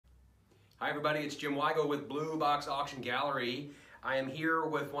Hi everybody, it's Jim Weigel with Blue Box Auction Gallery. I am here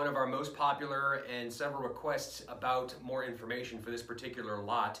with one of our most popular and several requests about more information for this particular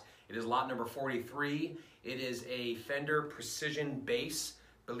lot. It is lot number 43. It is a Fender Precision Bass,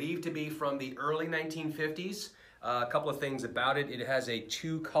 believed to be from the early 1950s. A couple of things about it. It has a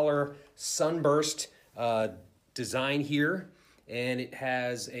two-color sunburst design here, and it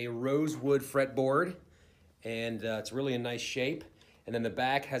has a rosewood fretboard, and it's really a nice shape. And then the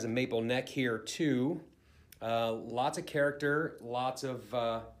back has a maple neck here too. Lots of character, lots of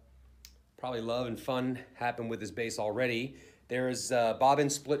probably love and fun happen with this bass already. There's bobbin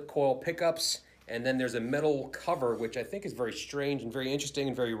split coil pickups, and then there's a metal cover, which I think is very strange and very interesting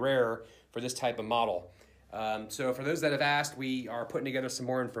and very rare for this type of model. So for those that have asked, we are putting together some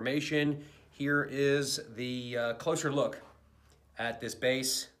more information. Here is the closer look at this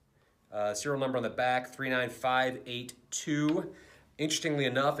bass. Serial number on the back, 39582. Interestingly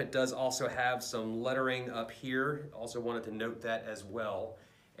enough, it does also have some lettering up here. Also wanted to note that as well.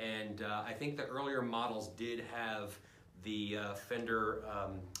 And I think the earlier models did have the Fender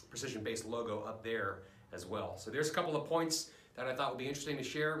Precision Bass logo up there as well. So there's a couple of points that I thought would be interesting to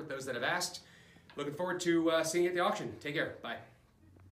share with those that have asked. Looking forward to seeing you at the auction. Take care. Bye.